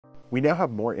We now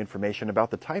have more information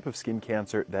about the type of skin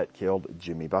cancer that killed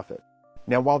Jimmy Buffett.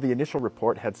 Now, while the initial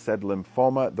report had said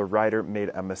lymphoma, the writer made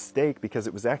a mistake because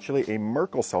it was actually a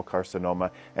Merkel cell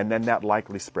carcinoma, and then that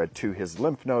likely spread to his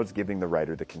lymph nodes, giving the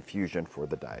writer the confusion for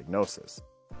the diagnosis.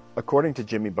 According to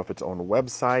Jimmy Buffett's own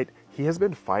website, he has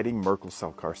been fighting Merkel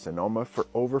cell carcinoma for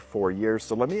over 4 years,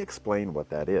 so let me explain what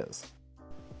that is.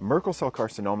 Merkel cell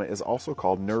carcinoma is also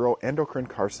called neuroendocrine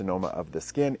carcinoma of the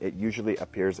skin. It usually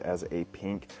appears as a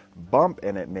pink bump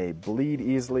and it may bleed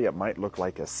easily. It might look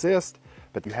like a cyst,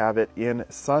 but you have it in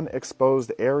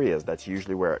sun-exposed areas. That's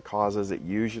usually where it causes. It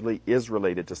usually is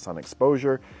related to sun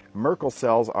exposure. Merkel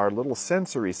cells are little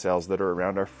sensory cells that are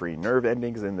around our free nerve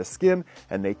endings in the skin,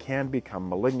 and they can become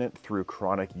malignant through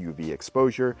chronic UV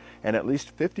exposure. And at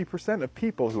least 50% of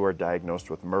people who are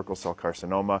diagnosed with Merkel cell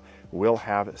carcinoma will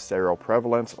have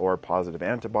seroprevalence or positive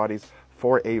antibodies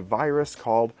for a virus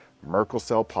called Merkel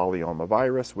cell polyoma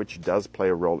virus, which does play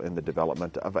a role in the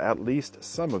development of at least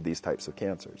some of these types of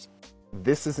cancers.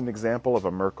 This is an example of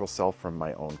a Merkel cell from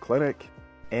my own clinic,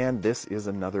 and this is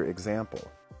another example.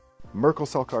 Merkel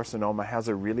cell carcinoma has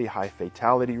a really high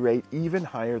fatality rate, even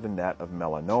higher than that of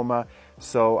melanoma.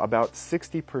 So about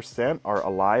 60% are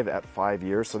alive at 5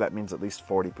 years, so that means at least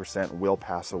 40% will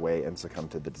pass away and succumb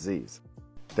to the disease.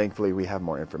 Thankfully, we have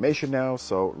more information now,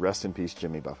 so rest in peace,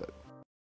 Jimmy Buffett.